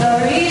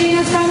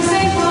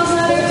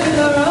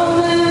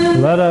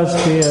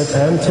be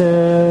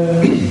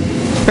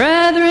attentive.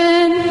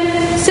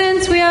 Brethren,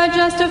 since we are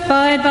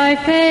justified by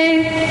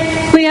faith,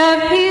 we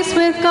have peace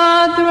with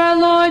God through our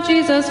Lord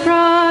Jesus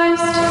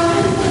Christ.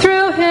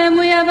 Through him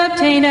we have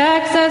obtained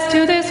access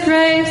to this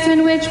grace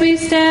in which we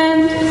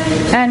stand,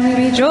 and we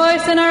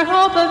rejoice in our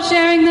hope of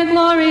sharing the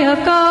glory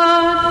of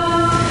God.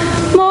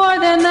 More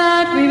than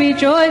that, we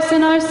rejoice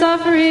in our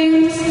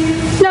sufferings,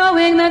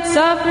 knowing that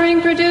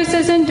suffering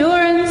produces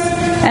endurance,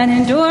 and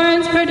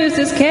endurance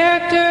produces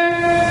character,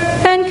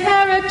 and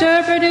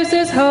character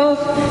produces hope,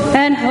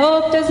 and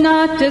hope does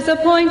not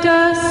disappoint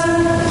us,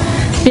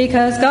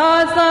 because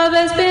God's love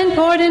has been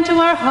poured into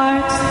our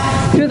hearts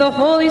through the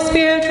Holy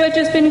Spirit which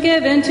has been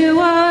given to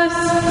us.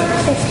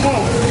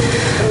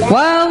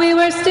 While we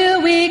were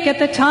still weak at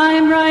the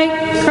time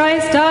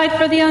Christ died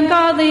for the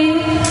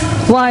ungodly.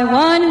 Why,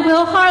 one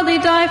will hardly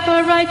die for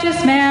a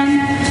righteous man,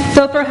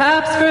 though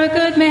perhaps for a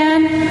good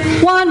man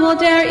one will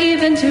dare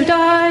even to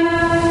die.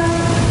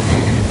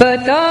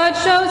 But God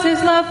shows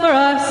his love for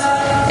us,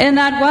 in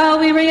that while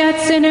we were yet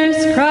sinners,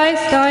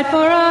 Christ died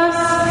for us.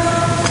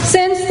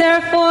 Since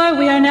therefore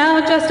we are now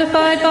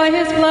justified by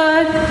his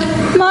blood,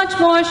 much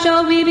more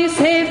shall we be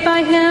saved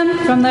by him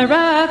from the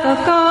wrath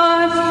of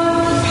God.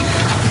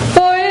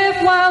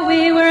 While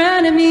we were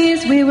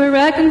enemies, we were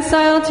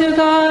reconciled to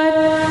God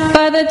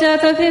by the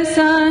death of his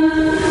Son.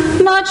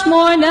 Much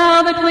more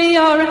now that we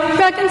are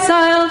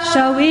reconciled,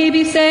 shall we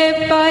be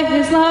saved by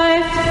his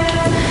life.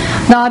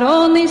 Not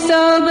only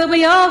so, but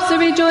we also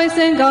rejoice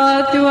in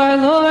God through our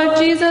Lord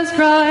Jesus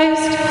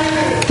Christ,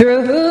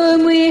 through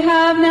whom we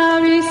have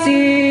now received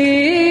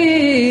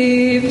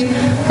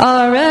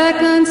our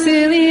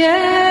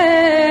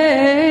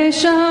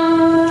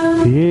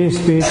reconciliation. Peace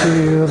be to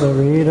you, the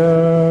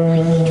reader.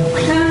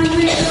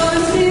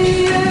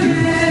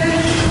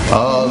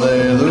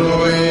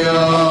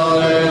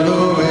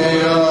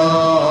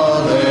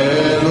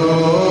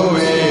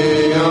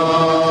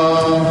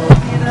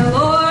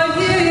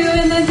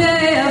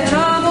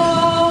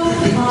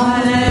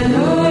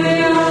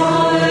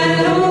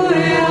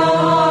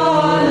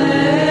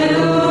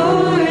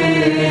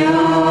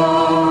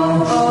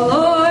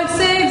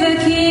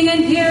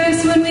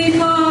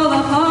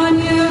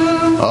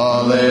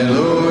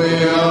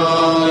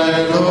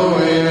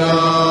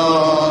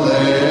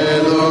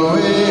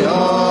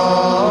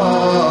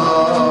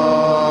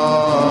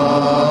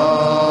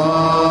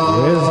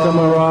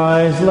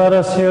 Let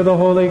us hear the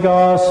Holy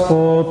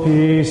Gospel.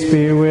 Peace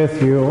be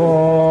with you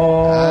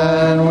all.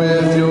 And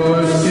with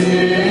your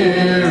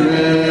spirit.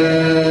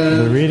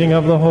 The reading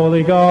of the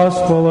Holy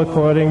Gospel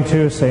according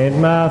to St.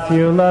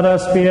 Matthew. Let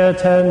us be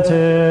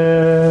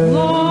attentive.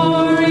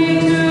 Glory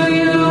to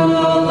you,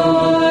 O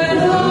Lord,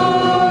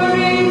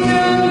 glory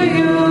to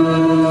you.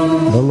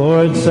 The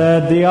Lord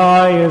said, "The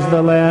eye is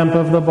the lamp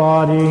of the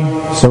body.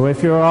 So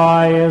if your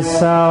eye is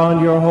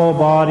sound, your whole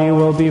body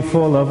will be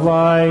full of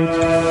light.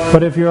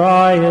 But if your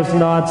eye is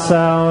not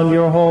sound,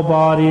 your whole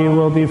body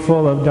will be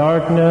full of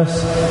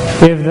darkness.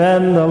 If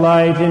then the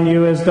light in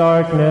you is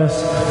darkness,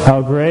 how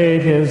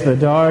great is the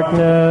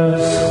darkness?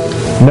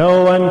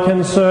 No one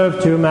can serve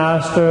two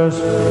masters,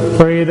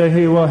 for either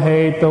he will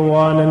hate the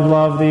one and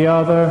love the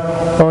other,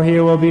 or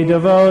he will be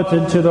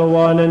devoted to the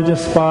one and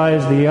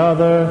despise the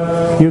other.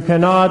 You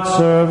cannot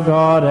serve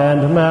God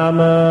and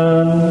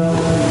mammon.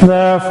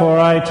 Therefore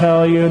I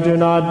tell you, do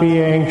not be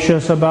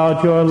anxious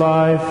about your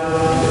life,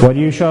 what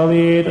you shall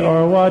eat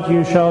or what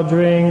you shall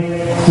drink,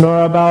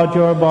 nor about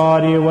your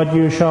body what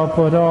you shall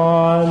put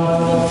on.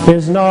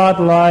 Is not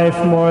life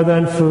more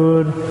than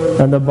food,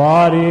 and the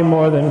body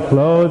more than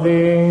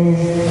clothing?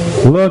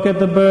 Look at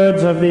the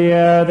birds of the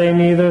air, they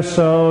neither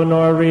sow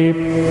nor reap,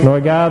 nor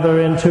gather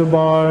into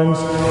barns,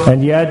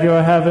 and yet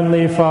your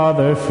heavenly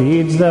Father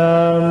feeds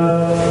them.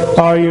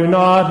 Are you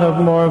not of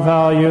more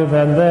value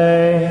than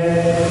they?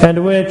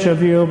 And which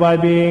of you, by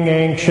being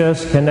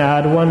anxious, can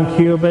add 1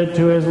 cubit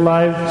to his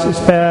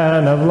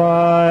lifespan of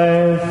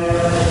life?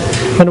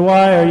 And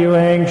why are you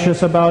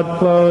anxious about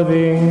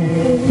clothing?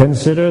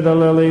 Consider the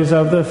lilies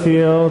of the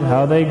field,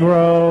 how they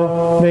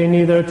grow. They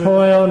neither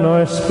toil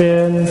nor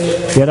spin.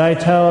 Yet I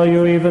tell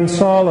you, even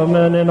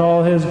Solomon in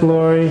all his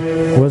glory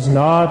was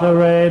not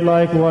arrayed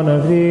like one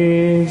of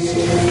these.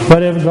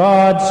 But if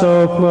God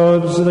so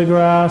clothes the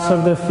grass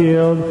of the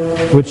field,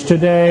 which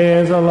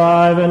today is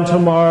alive and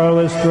tomorrow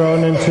is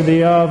thrown into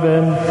the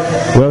oven,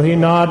 will he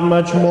not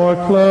much more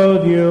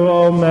clothe you,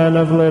 O men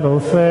of little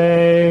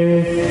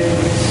faith?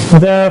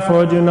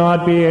 Therefore do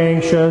not be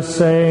anxious,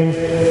 saying,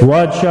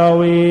 what shall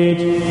we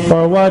eat,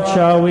 or what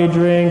shall we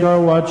drink, or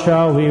what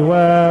shall we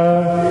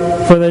wear?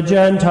 For the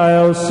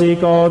Gentiles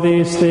seek all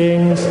these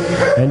things,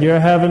 and your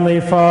heavenly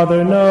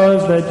Father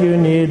knows that you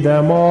need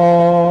them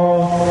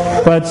all.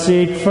 But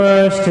seek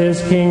first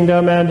his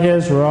kingdom and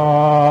his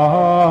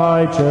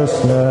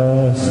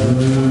righteousness,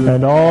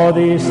 and all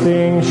these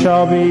things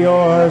shall be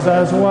yours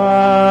as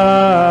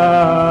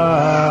well.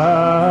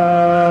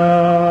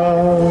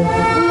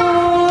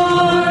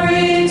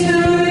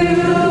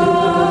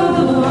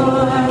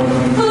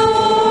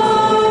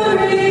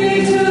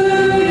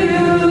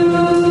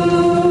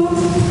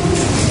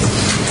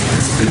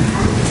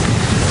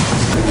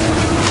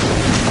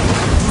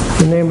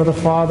 of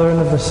the Father, and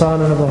of the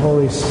Son, and of the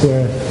Holy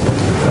Spirit.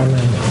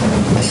 Amen.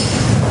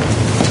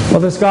 Well,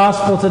 this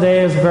gospel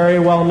today is very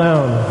well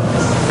known.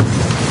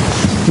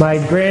 My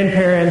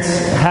grandparents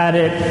had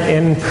it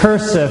in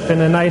cursive in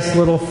a nice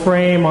little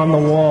frame on the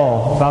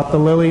wall about the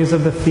lilies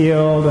of the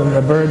field and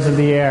the birds of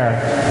the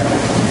air.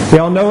 We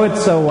all know it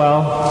so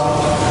well,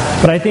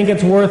 but I think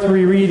it's worth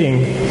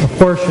rereading a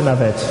portion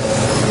of it.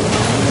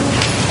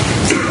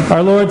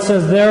 Our Lord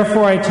says,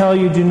 "Therefore I tell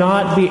you, do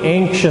not be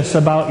anxious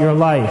about your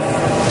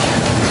life."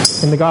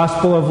 In the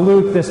Gospel of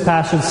Luke, this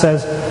passage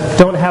says,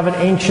 "Don't have an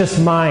anxious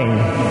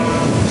mind.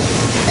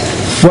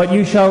 What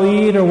you shall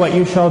eat or what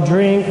you shall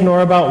drink,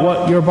 nor about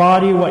what your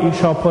body, what you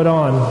shall put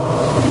on.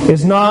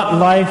 Is not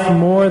life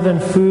more than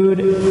food,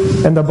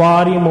 and the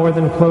body more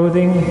than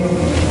clothing?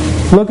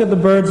 Look at the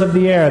birds of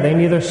the air. They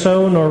neither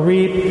sow nor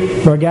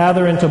reap, nor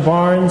gather into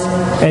barns,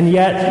 and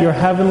yet your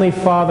heavenly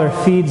Father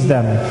feeds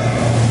them.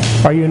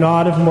 Are you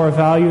not of more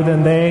value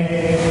than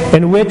they?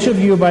 And which of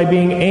you, by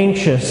being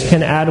anxious,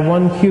 can add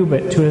 1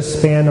 cubit to his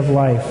span of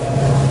life?"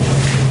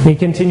 He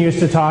continues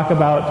to talk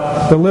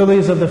about the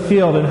lilies of the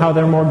field and how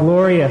they're more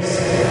glorious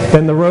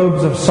than the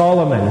robes of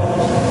Solomon.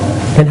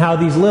 And how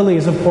these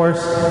lilies, of course,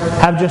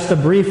 have just a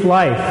brief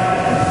life,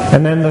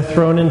 and then they're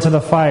thrown into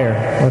the fire,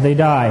 or they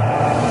die.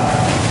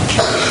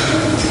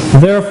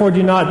 "Therefore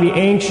do not be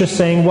anxious,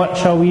 saying, 'What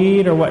shall we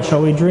eat, or what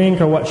shall we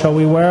drink, or what shall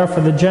we wear?'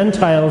 For the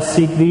Gentiles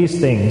seek these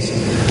things.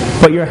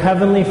 But your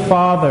heavenly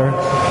Father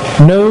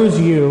knows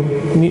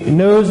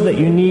that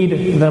you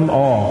need them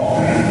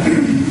all."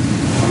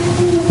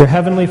 Your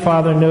heavenly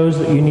Father knows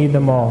that you need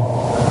them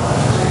all.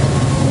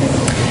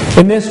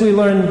 In this we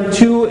learn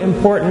 2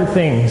 important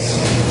things.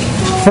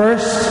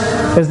 First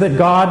is that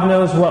God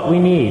knows what we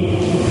need.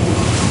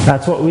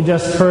 That's what we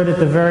just heard at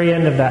the very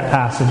end of that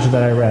passage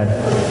that I read.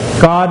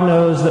 God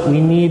knows that we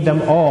need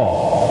them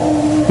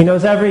all. He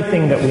knows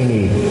everything that we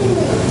need.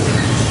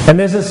 And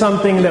this is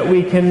something that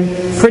we can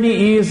pretty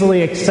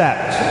easily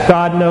accept.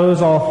 God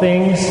knows all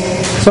things.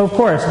 So of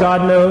course,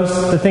 God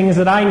knows the things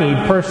that I need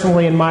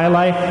personally in my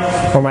life,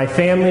 or my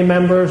family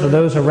members, or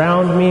those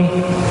around me.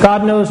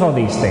 God knows all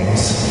these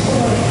things.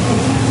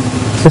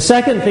 The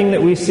second thing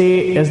that we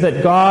see is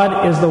that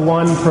God is the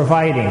one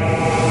providing.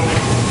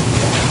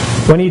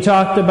 When he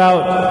talked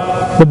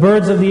about the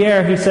birds of the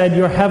air, he said,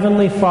 "Your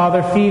heavenly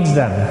Father feeds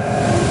them."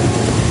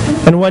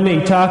 And when he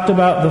talked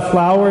about the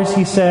flowers,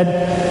 he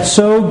said,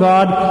 "So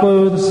God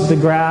clothes the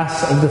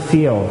grass of the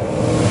field."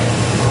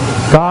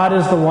 God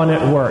is the one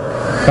at work.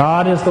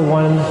 God is the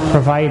one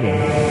providing.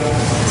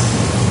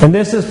 And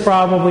this is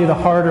probably the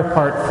harder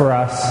part for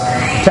us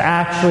to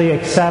actually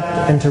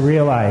accept and to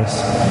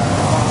realize.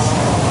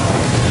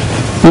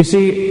 You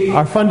see,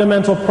 our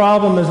fundamental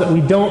problem is that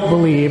we don't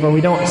believe or we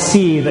don't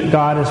see that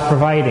God is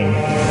providing.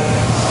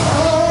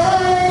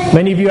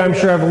 Many of you, I'm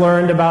sure, have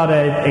learned about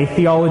a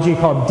theology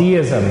called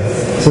deism.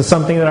 This is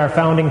something that our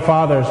founding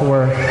fathers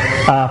were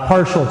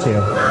partial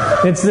to.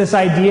 It's this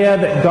idea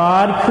that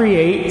God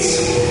creates,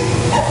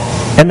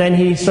 and then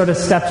he sort of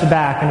steps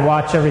back and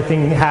watches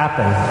everything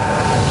happen.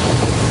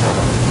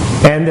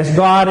 And this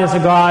God is a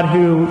God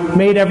who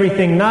made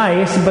everything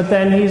nice, but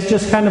then he's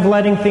just kind of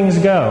letting things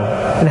go.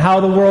 And how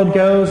the world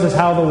goes is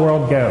how the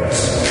world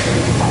goes.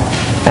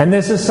 And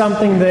this is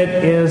something that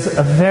is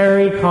a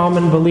very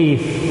common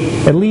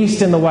belief, at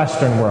least in the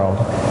Western world,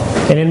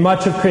 and in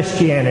much of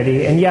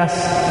Christianity, and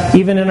yes,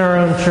 even in our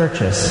own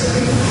churches.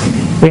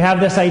 We have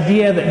this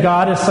idea that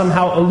God is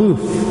somehow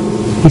aloof.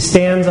 He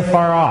stands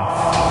afar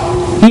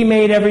off. He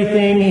made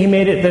everything. He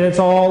made it that it's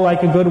all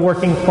like a good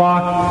working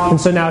clock, and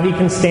so now he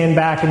can stand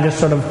back and just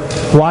sort of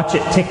watch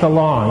it tick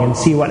along and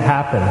see what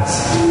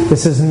happens.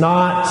 This is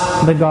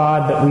not the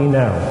God that we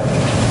know.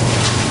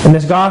 And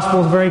this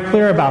gospel is very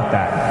clear about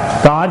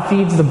that. God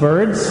feeds the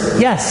birds.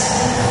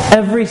 Yes,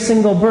 every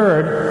single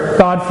bird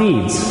God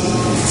feeds.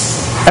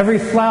 Every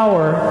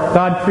flower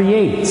God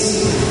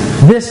creates.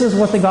 This is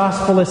what the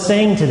gospel is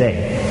saying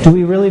today. Do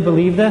we really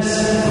believe this?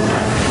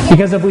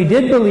 Because if we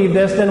did believe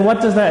this, then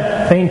what does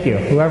that... Thank you,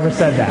 whoever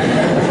said that.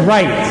 That's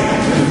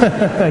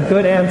right.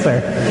 Good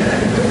answer.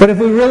 But if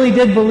we really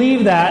did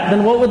believe that,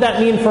 then what would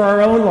that mean for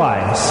our own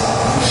lives?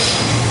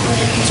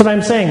 That's what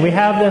I'm saying. We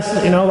have this,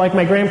 like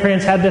my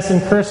grandparents had this in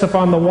cursive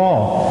on the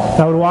wall.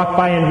 I would walk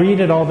by and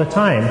read it all the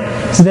time.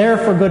 It's there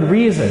for good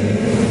reason.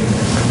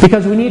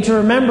 Because we need to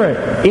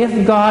remember,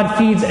 if God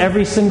feeds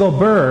every single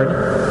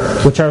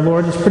bird, which our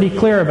Lord is pretty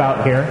clear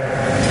about here,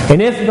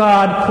 and if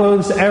God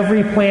clothes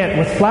every plant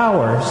with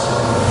flowers,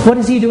 what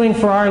is he doing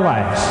for our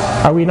lives?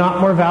 Are we not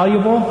more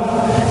valuable?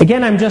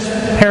 Again, I'm just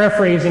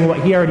paraphrasing what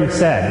he already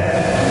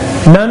said.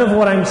 None of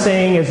what I'm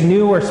saying is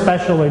new or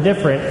special or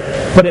different,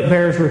 but it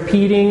bears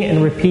repeating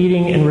and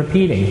repeating and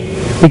repeating.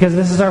 Because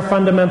this is our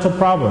fundamental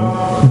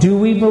problem. Do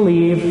we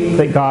believe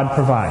that God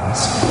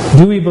provides?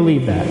 Do we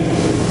believe that?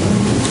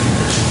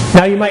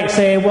 Now you might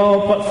say,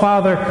 well, but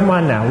Father, come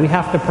on now. We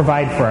have to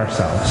provide for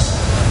ourselves.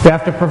 We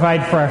have to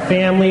provide for our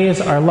families,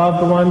 our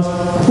loved ones.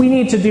 We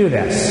need to do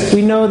this.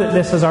 We know that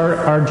this is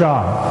our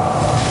job.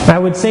 I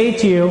would say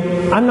to you,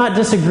 I'm not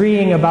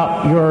disagreeing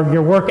about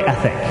your work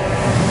ethic.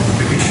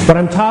 What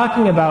I'm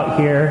talking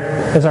about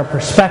here is our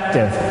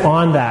perspective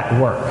on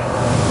that work.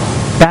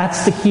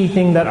 That's the key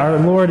thing that our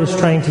Lord is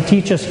trying to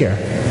teach us here.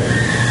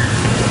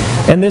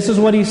 And this is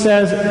what he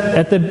says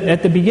at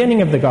the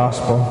beginning of the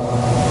gospel.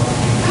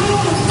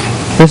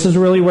 This is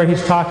really where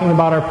he's talking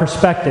about our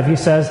perspective. He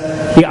says,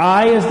 the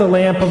eye is the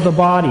lamp of the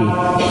body.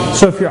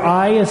 So if your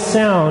eye is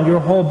sound,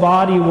 your whole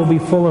body will be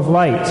full of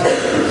light.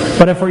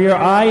 But if your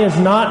eye is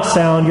not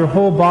sound, your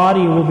whole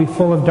body will be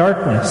full of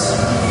darkness.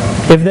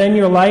 If then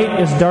your light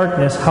is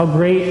darkness, how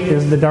great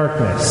is the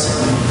darkness?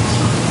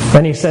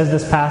 Then he says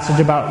this passage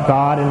about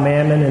God and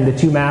mammon and the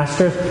two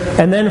masters.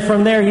 And then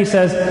from there he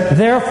says,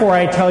 therefore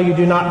I tell you,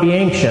 do not be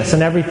anxious,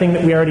 and everything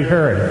that we already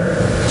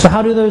heard. So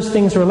how do those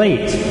things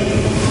relate?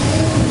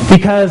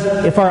 Because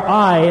if our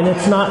eye, and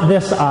it's not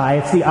this eye,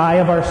 it's the eye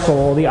of our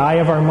soul, the eye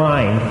of our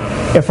mind.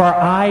 If our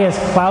eye is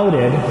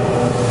clouded,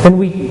 then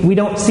we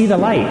don't see the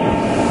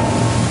light.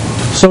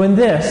 So in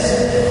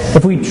this,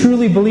 if we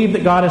truly believe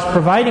that God is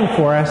providing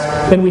for us,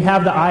 then we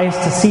have the eyes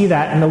to see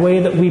that, and the way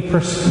that we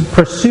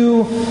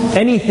pursue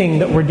anything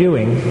that we're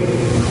doing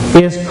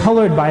is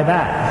colored by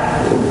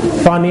that.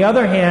 If on the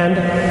other hand,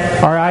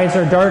 our eyes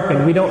are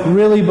darkened, we don't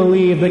really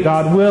believe that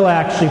God will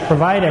actually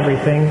provide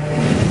everything,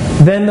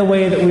 then the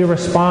way that we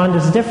respond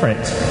is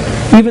different.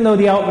 Even though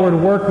the outward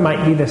work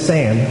might be the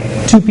same.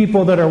 Two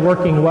people that are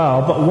working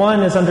well, but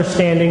one is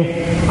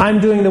understanding, I'm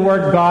doing the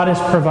work, God is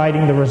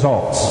providing the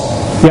results.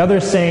 The other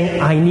is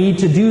saying, I need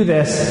to do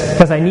this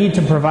because I need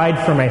to provide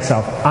for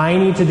myself. I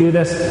need to do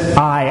this,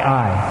 I.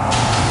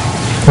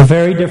 A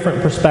very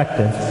different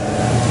perspective.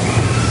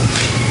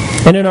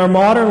 And in our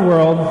modern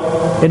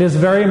world, it is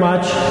very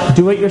much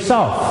do it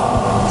yourself.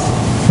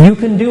 You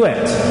can do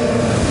it.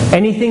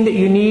 Anything that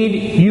you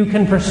need, you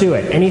can pursue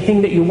it.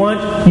 Anything that you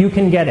want, you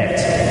can get it.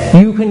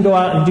 You can go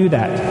out and do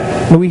that.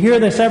 And we hear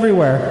this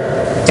everywhere.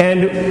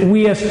 And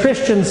we as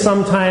Christians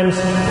sometimes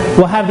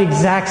will have the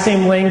exact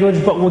same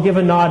language, but we'll give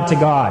a nod to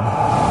God.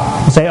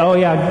 We'll say, oh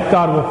yeah,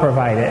 God will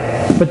provide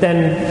it. But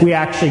then we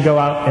actually go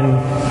out, and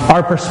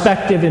our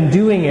perspective in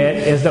doing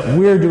it is that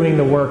we're doing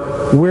the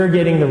work, we're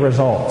getting the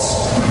results.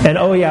 And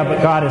oh yeah,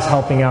 but God is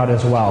helping out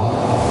as well.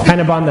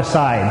 Kind of on the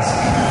sides.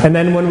 And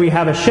then when we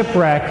have a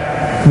shipwreck,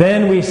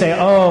 then we say,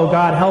 oh,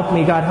 God help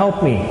me, God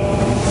help me.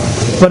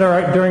 But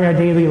during our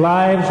daily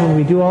lives, when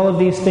we do all of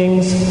these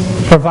things,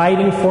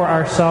 providing for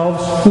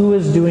ourselves, who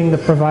is doing the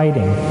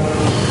providing?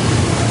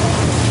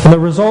 And the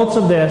results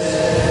of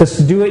this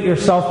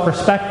do-it-yourself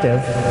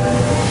perspective,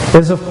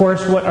 is of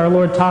course what our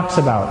Lord talks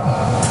about.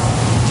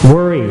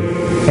 Worry,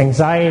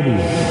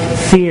 anxiety,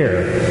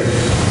 fear.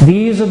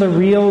 These are the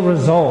real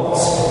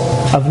results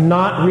of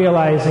not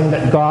realizing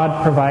that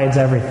God provides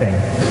everything.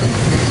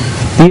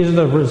 These are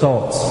the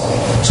results.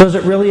 So is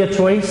it really a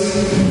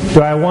choice?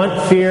 Do I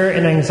want fear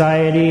and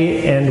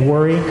anxiety and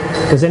worry?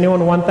 Does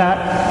anyone want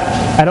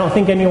that? I don't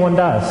think anyone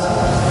does.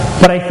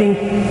 But I think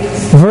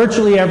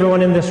virtually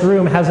everyone in this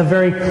room has a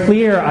very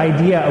clear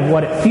idea of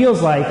what it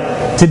feels like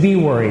to be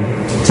worried,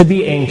 to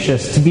be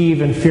anxious, to be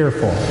even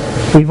fearful.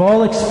 We've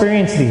all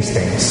experienced these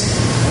things.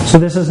 So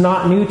this is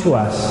not new to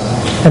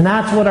us. And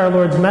that's what our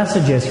Lord's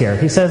message is here.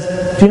 He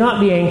says, do not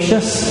be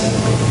anxious.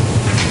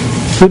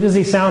 Who does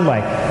he sound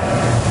like?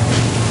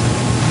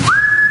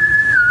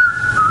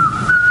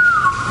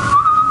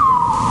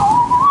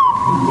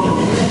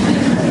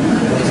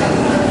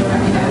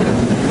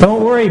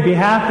 Don't worry, be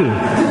happy,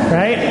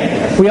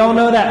 right? We all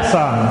know that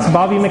song. It's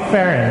Bobby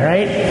McFerrin,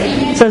 right?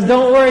 It says,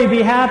 don't worry,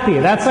 be happy.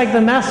 That's like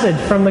the message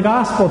from the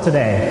gospel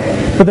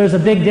today. But there's a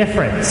big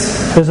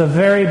difference. There's a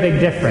very big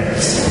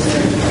difference.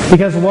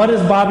 Because what is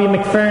Bobby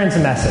McFerrin's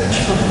message?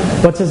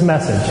 What's his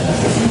message?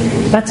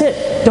 That's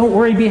it. Don't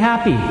worry, be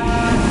happy.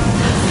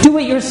 Do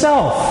it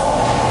yourself.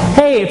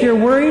 Hey, if you're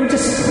worried,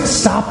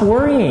 just stop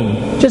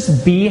worrying.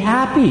 Just be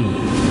happy.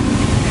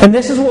 And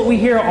this is what we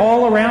hear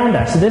all around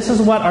us. This is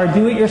what our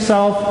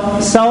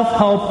do-it-yourself,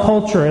 self-help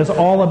culture is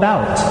all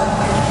about.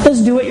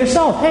 Just do it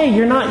yourself. Hey,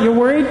 you're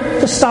worried?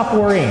 Just stop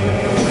worrying.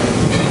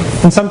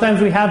 And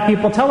sometimes we have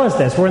people tell us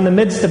this. We're in the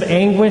midst of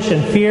anguish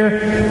and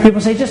fear.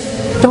 People say, just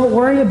don't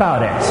worry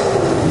about it.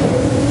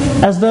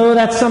 As though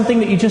that's something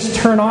that you just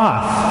turn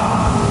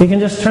off. You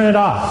can just turn it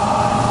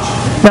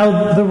off.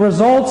 Now, the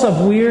results of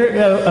worry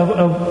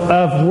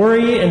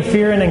and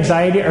fear and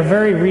anxiety are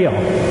very real.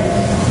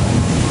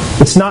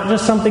 It's not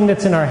just something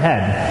that's in our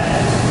head.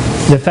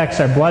 It affects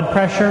our blood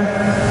pressure.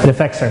 It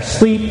affects our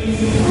sleep.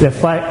 It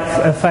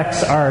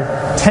affects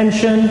our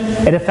tension.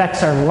 It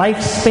affects our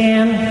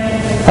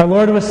lifespan. Our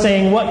Lord was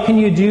saying, what can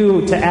you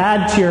do to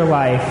add to your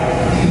life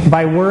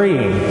by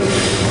worrying?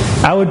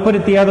 I would put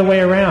it the other way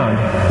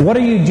around. What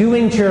are you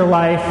doing to your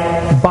life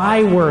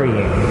by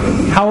worrying?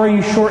 How are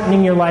you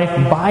shortening your life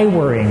by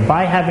worrying,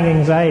 by having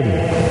anxiety?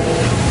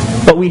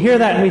 But we hear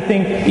that and we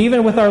think,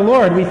 even with our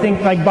Lord, we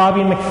think like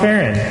Bobby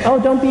McFerrin. Oh,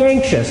 don't be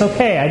anxious.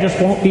 Okay, I just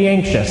won't be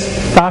anxious.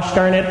 Gosh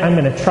darn it, I'm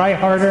going to try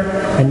harder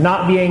and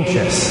not be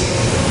anxious.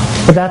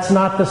 But that's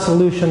not the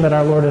solution that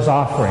our Lord is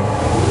offering.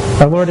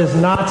 Our Lord is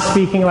not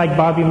speaking like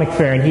Bobby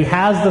McFerrin. He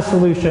has the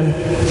solution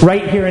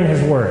right here in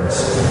His words.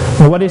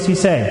 And what does He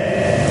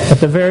say? At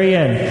the very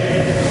end,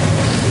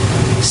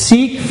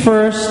 Seek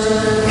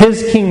first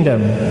his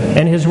kingdom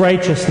and his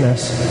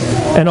righteousness,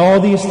 and all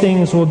these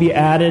things will be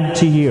added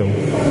to you.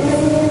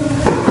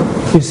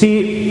 You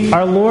see,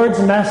 our Lord's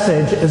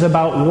message is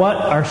about what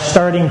our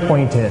starting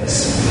point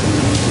is.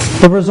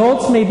 The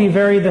results may be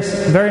very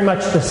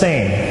much the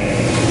same.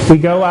 We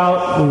go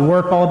out, we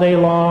work all day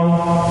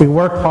long, we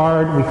work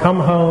hard, we come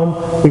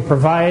home, we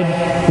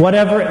provide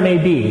whatever it may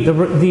be.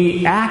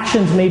 The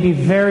actions may be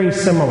very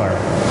similar,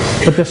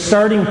 but the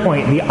starting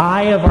point, the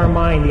eye of our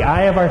mind, the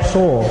eye of our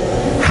soul,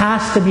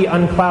 has to be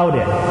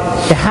unclouded.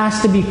 It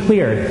has to be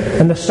cleared.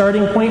 And the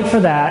starting point for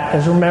that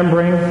is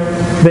remembering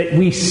that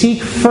we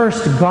seek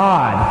first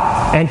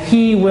God, and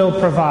He will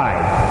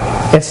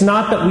provide. It's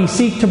not that we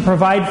seek to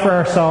provide for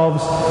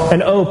ourselves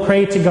and,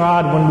 pray to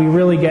God when we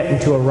really get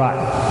into a rut.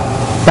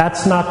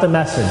 That's not the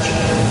message.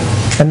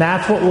 And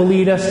that's what will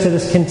lead us to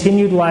this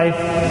continued life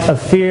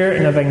of fear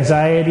and of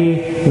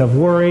anxiety and of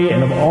worry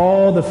and of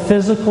all the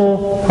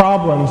physical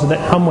problems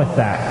that come with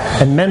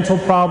that, and mental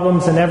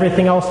problems and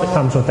everything else that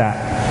comes with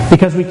that.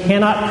 Because we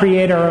cannot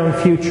create our own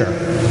future.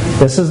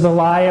 This is the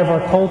lie of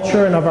our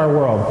culture and of our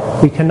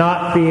world. We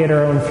cannot create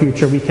our own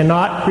future. We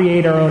cannot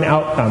create our own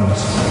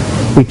outcomes.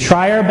 We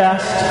try our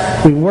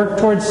best, we work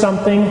towards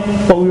something,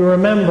 but we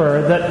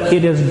remember that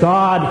it is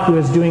God who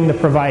is doing the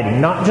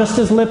providing, not just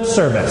as lip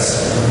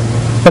service,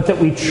 but that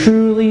we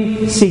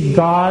truly seek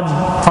God's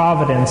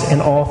providence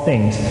in all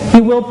things. He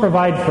will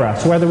provide for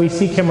us, whether we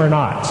seek Him or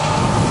not.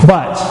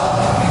 But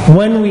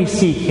when we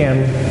seek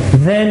Him,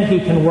 then He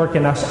can work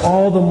in us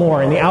all the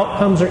more, and the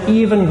outcomes are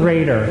even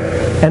greater.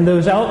 And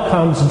those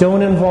outcomes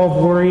don't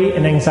involve worry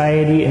and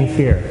anxiety and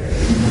fear.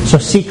 So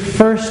seek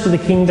first the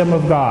kingdom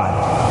of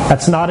God.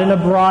 That's not in a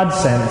broad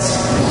sense.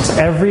 It's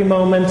every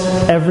moment,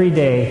 every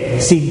day.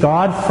 Seek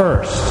God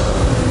first.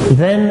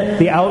 Then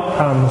the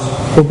outcomes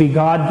will be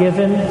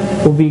God-given,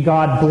 will be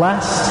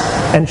God-blessed,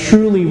 and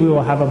truly we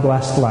will have a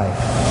blessed life.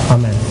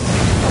 Amen.